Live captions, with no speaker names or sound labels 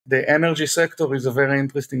the energy sector is a very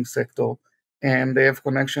interesting sector, and they have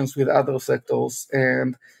connections with other sectors.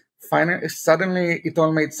 And finally, suddenly it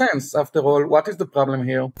all made sense. After all, what is the problem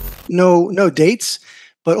here? No dates,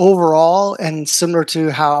 but overall, and similar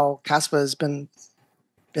to how Kaspa has been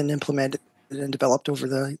implemented and developed over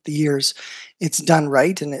the years, it's done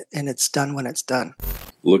right, and it's done when it's done.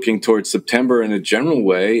 Looking towards September in a general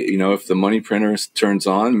way, if the money printer turns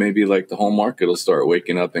on, maybe like the whole market will start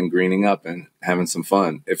waking up and greening up and having some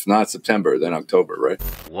fun. If not September, then October, right?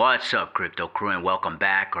 What's up, crypto crew, and welcome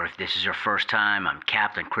back. Or if this is your first time, I'm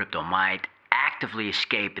Captain Crypto Mite, actively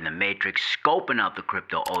escaping the matrix, scoping out the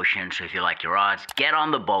crypto ocean. So if you like your odds, get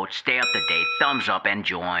on the boat, stay up to date, thumbs up, and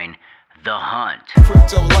join the hunt.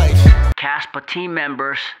 Crypto life. Kaspa team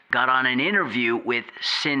members got on an interview with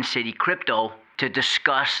Sin City Crypto to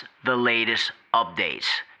discuss the latest updates.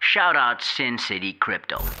 Shout out Sin City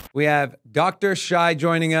Crypto. We have Dr. Shai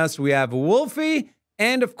joining us. We have Wolfie,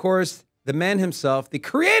 and of course, the man himself, the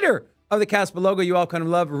creator of the Kaspa logo you all kind of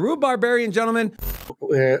love, Rue Barbarian, gentlemen.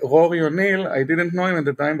 Rory O'Neill, I didn't know him at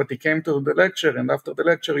the time, but he came to the lecture, and after the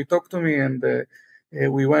lecture he talked to me, and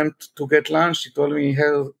we went to get lunch. He told me he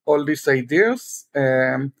had all these ideas.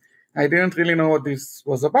 I didn't really know what this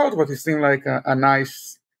was about, but he seemed like a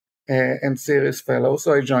nice and serious fellow,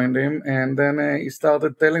 so I joined him, and then he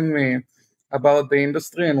started telling me about the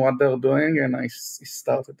industry and what they're doing, and he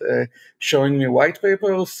started showing me white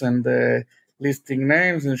papers and listing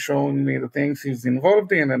names and showing me the things he's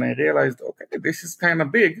involved in, and I realized, okay, this is kind of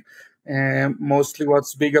big, and mostly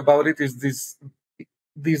what's big about it is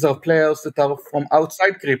these are players that are from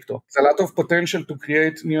outside crypto. There's a lot of potential to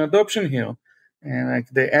create new adoption here, and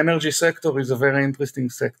like the energy sector is a very interesting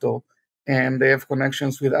sector, and they have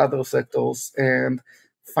connections with other sectors. And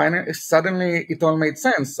finally, suddenly it all made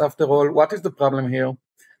sense. After all, what is the problem here?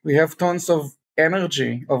 We have tons of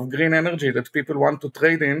energy, of green energy that people want to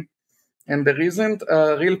trade in, and there isn't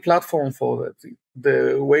a real platform for that.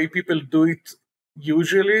 The way people do it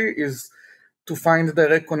usually is to find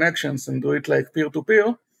direct connections and do it like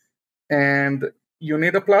peer-to-peer, and you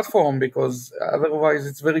need a platform because otherwise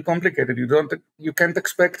it's very complicated. You can't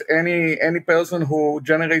expect any person who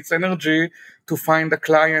generates energy to find a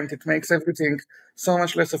client. It makes everything so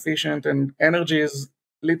much less efficient, and energy is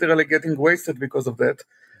literally getting wasted because of that.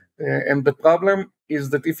 And the problem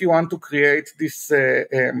is that if you want to create this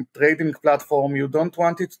trading platform, you don't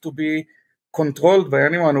want it to be controlled by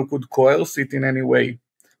anyone who could coerce it in any way.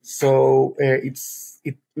 So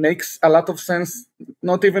it makes a lot of sense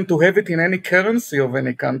not even to have it in any currency of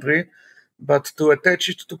any country, but to attach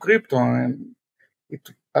it to crypto. And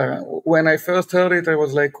when I first heard it, I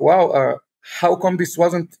was like, wow, how come this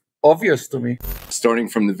wasn't obvious to me? Starting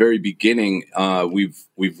from the very beginning,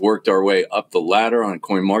 we've worked our way up the ladder on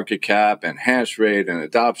CoinMarketCap and hash rate and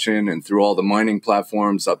adoption, and through all the mining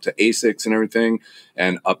platforms up to ASICs and everything,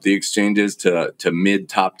 and up the exchanges to mid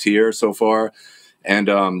top tier so far.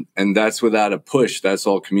 And that's without a push. That's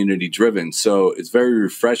all community driven. So it's very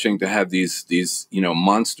refreshing to have these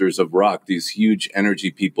monsters of rock, these huge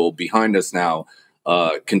energy people behind us now,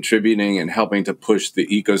 contributing and helping to push the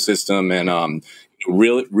ecosystem, and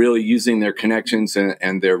really using their connections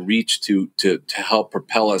and their reach to help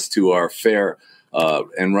propel us to our fair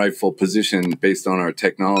and rightful position based on our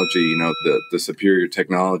technology, the superior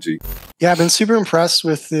technology. Yeah, I've been super impressed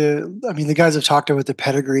with the guys I've talked to with the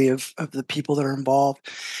pedigree of the people that are involved.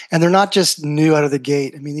 And they're not just new out of the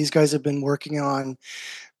gate. I mean, these guys have been working on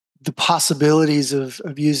the possibilities of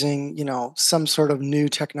using, some sort of new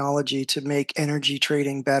technology to make energy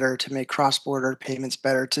trading better, to make cross-border payments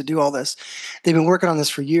better, to do all this. They've been working on this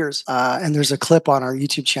for years. And there's a clip on our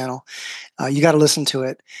YouTube channel. You got to listen to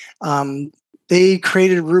it. They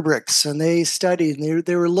created rubrics, and they studied, and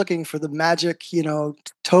they were looking for the magic,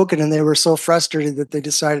 token, and they were so frustrated that they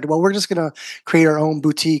decided, well, we're just going to create our own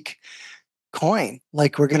boutique coin.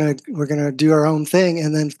 Like we're gonna do our own thing.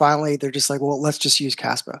 And then finally they're just like, well, let's just use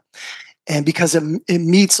Kaspa. And because it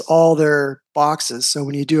meets all their boxes. So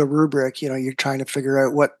when you do a rubric, you're trying to figure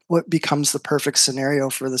out what becomes the perfect scenario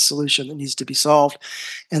for the solution that needs to be solved.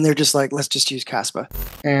 And they're just like, let's just use Kaspa.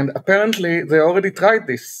 And apparently they already tried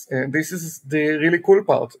this. And this is the really cool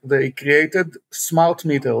part. They created smart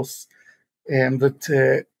meters, and that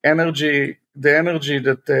the energy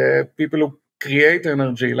that people who create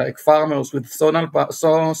energy, like farmers with solar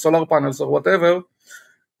panels or whatever,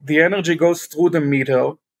 the energy goes through the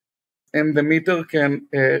meter, and the meter can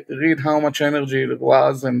read how much energy it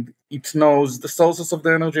was, and it knows the sources of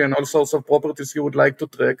the energy and all sorts of properties you would like to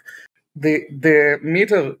track. The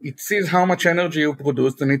meter, it sees how much energy you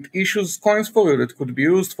produced, and it issues coins for you that could be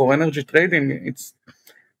used for energy trading.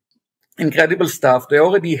 incredible stuff. They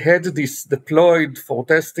already had this deployed for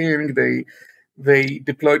testing. They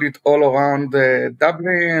deployed it all around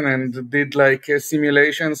Dublin and did like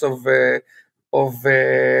simulations of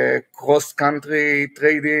cross-country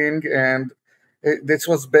trading, and this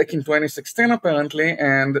was back in 2016 apparently.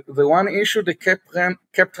 And the one issue they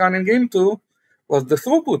kept running into was the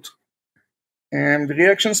throughput and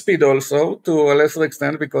reaction speed, also to a lesser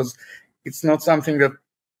extent, because it's not something that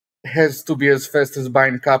has to be as fast as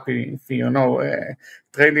buying copy.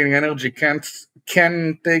 Trading energy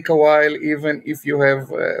can take a while, even if you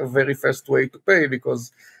have a very fast way to pay,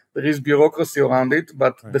 because there is bureaucracy around it.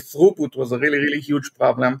 But the throughput was a really, really huge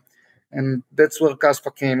problem, and that's where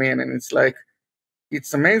Kaspa came in. And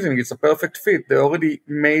it's amazing. It's a perfect fit. They already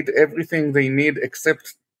made everything they need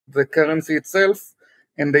except the currency itself,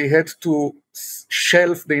 and they had to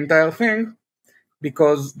shelf the entire thing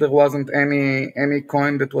because there wasn't any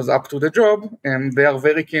coin that was up to the job, and they are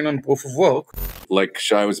very keen on proof of work. Like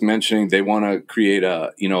Shai was mentioning, they want to create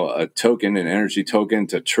a token, an energy token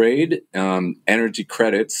to trade energy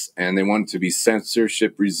credits, and they want it to be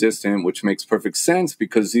censorship resistant, which makes perfect sense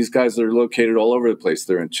because these guys are located all over the place.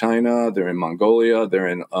 They're in China, they're in Mongolia, they're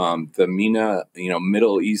in the MENA,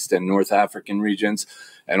 Middle East and North African regions,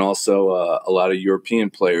 and also a lot of European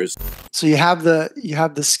players. So you have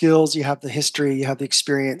the skills, you have the history, you have the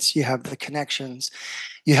experience, you have the connections,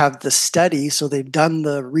 you have the study. So they've done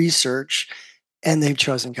the research, and they've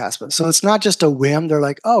chosen Kaspa. So it's not just a whim. They're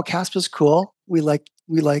like, "Oh, Kaspa's cool. We like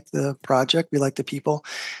the project. We like the people."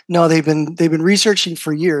 No, they've been researching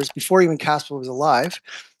for years before even Kaspa was alive.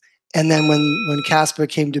 And then when Kaspa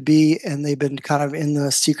came to be, and they've been kind of in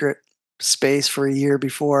the secret space for a year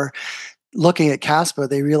before looking at Kaspa,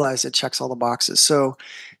 they realized it checks all the boxes. So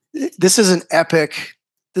this is an epic.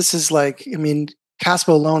 This is like, Kaspa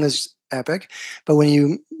alone is epic, but when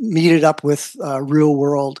you meet it up with real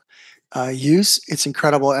world use, it's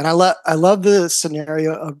incredible. And I love the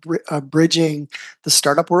scenario of bridging the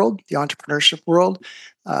startup world, the entrepreneurship world,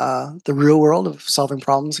 the real world of solving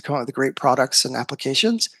problems, to come up with great products and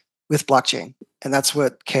applications with blockchain. And that's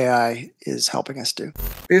what KI is helping us do.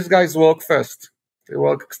 These guys work fast. They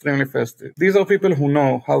work extremely fast. These are people who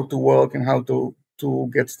know how to work and how to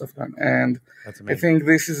get stuff done. And I think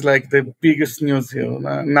this is like the biggest news here.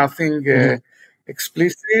 Nothing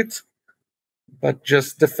explicit, but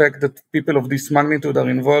just the fact that people of this magnitude are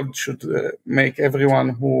involved should make everyone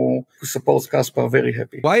who supports Kaspa very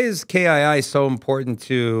happy. Why is KII so important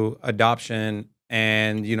to adoption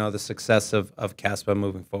and the success of Kaspa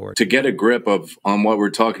moving forward? To get a grip on what we're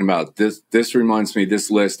talking about, this reminds me,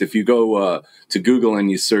 this list, if you go to Google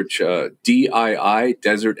and you search DII,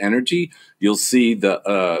 Desert Energy, you'll see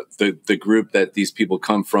the group that these people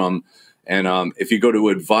come from. And if you go to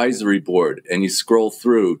advisory board and you scroll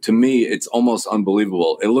through, to me, it's almost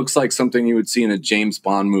unbelievable. It looks like something you would see in a James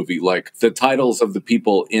Bond movie. Like the titles of the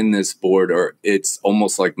people in this board it's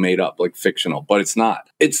almost like made up, like fictional, but it's not.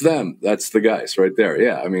 It's them. That's the guys right there.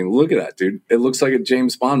 Yeah. I mean, look at that, dude. It looks like a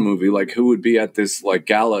James Bond movie. Like who would be at this like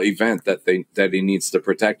gala event that he needs to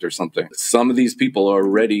protect or something? Some of these people are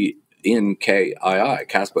already in KII,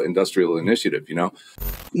 Kaspa Industrial Initiative,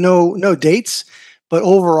 No dates. But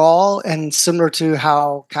overall, and similar to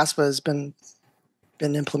how Kaspa has been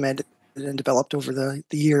implemented and developed over the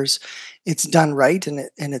years, it's done right, and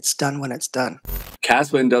it's done when it's done.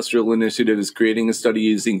 Kaspa Industrial Initiative is creating a study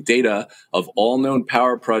using data of all known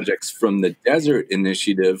power projects from the Desert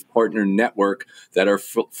Initiative partner network that are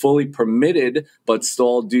fully permitted but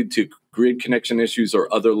stalled due to grid connection issues or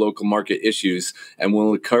other local market issues, and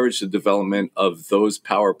will encourage the development of those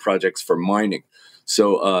power projects for mining.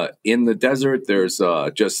 So in the desert, there's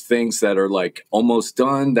just things that are like almost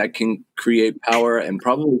done that can create power. And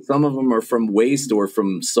probably some of them are from waste or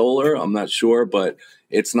from solar. I'm not sure, but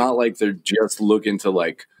it's not like they're just looking to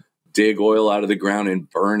like dig oil out of the ground and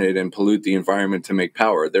burn it and pollute the environment to make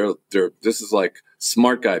power. This is like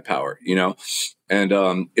smart guy power,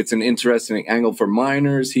 And it's an interesting angle for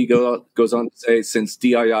miners. He goes on to say, since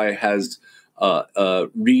DII has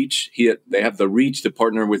reach, they have the reach to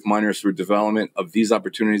partner with miners for development of these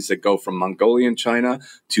opportunities that go from Mongolia and China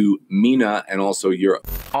to MENA and also Europe.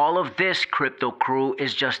 All of this, crypto crew,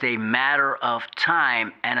 is just a matter of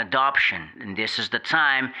time and adoption. And this is the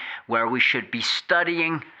time where we should be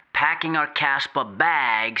studying, packing our Kaspa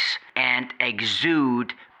bags, and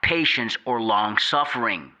exude patience or long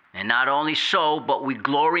suffering. And not only so, but we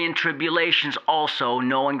glory in tribulations also,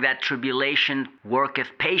 knowing that tribulation worketh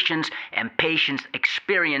patience, and patience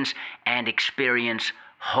experience, and experience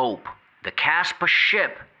hope. The Kaspa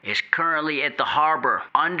ship is currently at the harbor,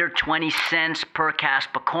 under 20 cents per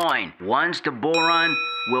Kaspa coin. Once the bull run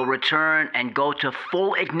will return and go to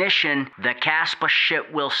full ignition, the Kaspa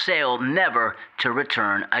ship will sail, never to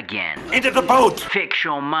return again. Into the boat! Fix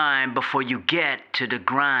your mind before you get to the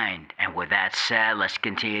grind. And with that said, let's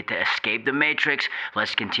continue to escape the matrix.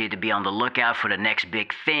 Let's continue to be on the lookout for the next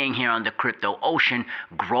big thing here on the crypto ocean.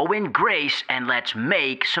 Grow in grace, and let's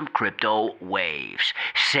make some crypto waves.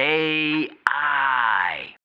 Say I.